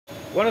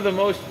One of the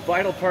most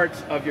vital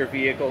parts of your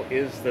vehicle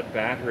is the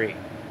battery.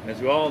 And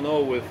as we all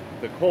know, with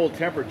the cold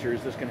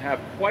temperatures, this can have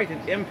quite an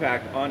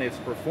impact on its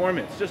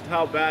performance. Just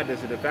how bad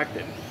does it affect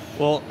it?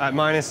 Well, at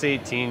minus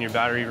 18, your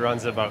battery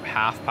runs about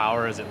half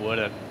power as it would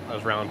at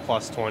around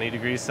plus 20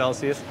 degrees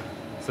Celsius.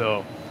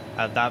 So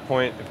at that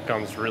point, it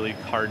becomes really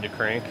hard to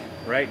crank.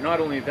 Right, not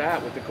only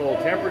that, with the cold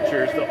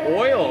temperatures, the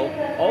oil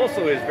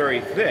also is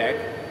very thick,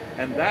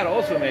 and that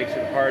also makes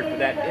it hard for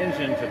that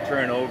engine to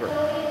turn over.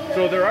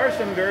 So there are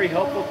some very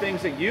helpful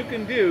things that you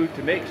can do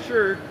to make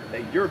sure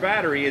that your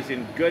battery is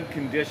in good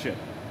condition.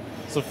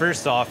 So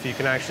first off, you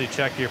can actually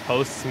check your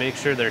posts, make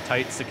sure they're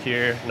tight,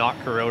 secure, not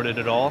corroded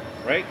at all.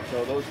 Right,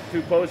 so those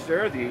two posts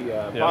there,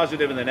 the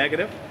positive and the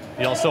negative.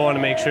 You also want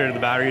to make sure the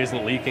battery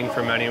isn't leaking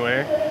from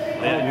anywhere.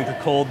 In the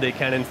cold, they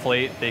can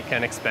inflate, they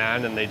can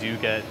expand, and they do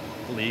get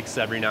leaks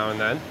every now and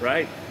then.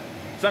 Right.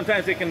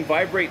 Sometimes they can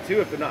vibrate too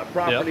if they're not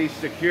properly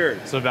secured.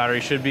 So the battery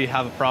should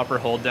have a proper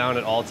hold down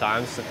at all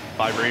times.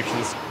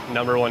 Vibration's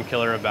 #1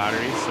 killer of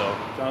batteries. So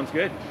sounds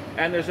good.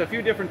 And there's a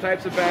few different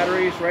types of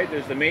batteries, right?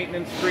 There's the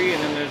maintenance free,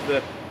 and then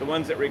there's the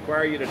ones that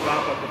require you to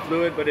top up the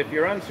fluid. But if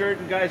you're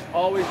uncertain, guys,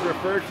 always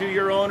refer to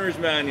your owner's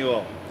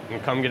manual.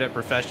 And come get it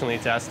professionally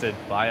tested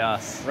by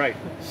us. Right.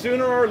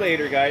 Sooner or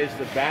later, guys,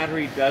 the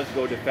battery does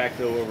go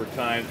defective over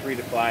time. 3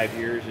 to 5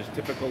 years is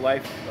typical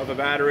life of a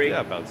battery.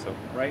 Yeah, about so.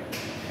 Right.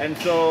 And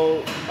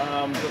so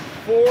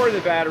before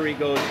the battery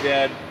goes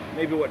dead,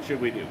 maybe what should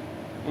we do?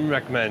 We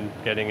recommend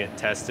getting it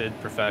tested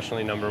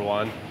professionally,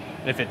 #1.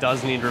 If it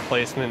does need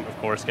replacement, of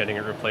course, getting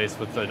it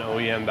replaced with an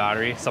OEM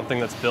battery, something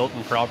that's built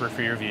and proper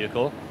for your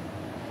vehicle.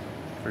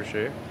 For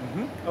sure.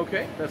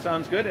 Okay, that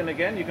sounds good. And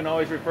again, you can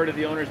always refer to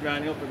the owner's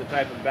manual for the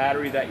type of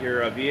battery that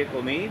your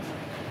vehicle needs,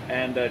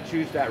 and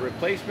choose that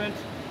replacement.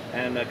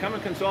 And come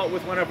and consult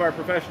with one of our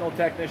professional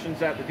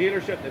technicians at the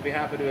dealership. They'd be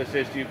happy to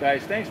assist you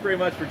guys. Thanks very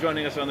much for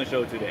joining us on the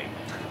show today.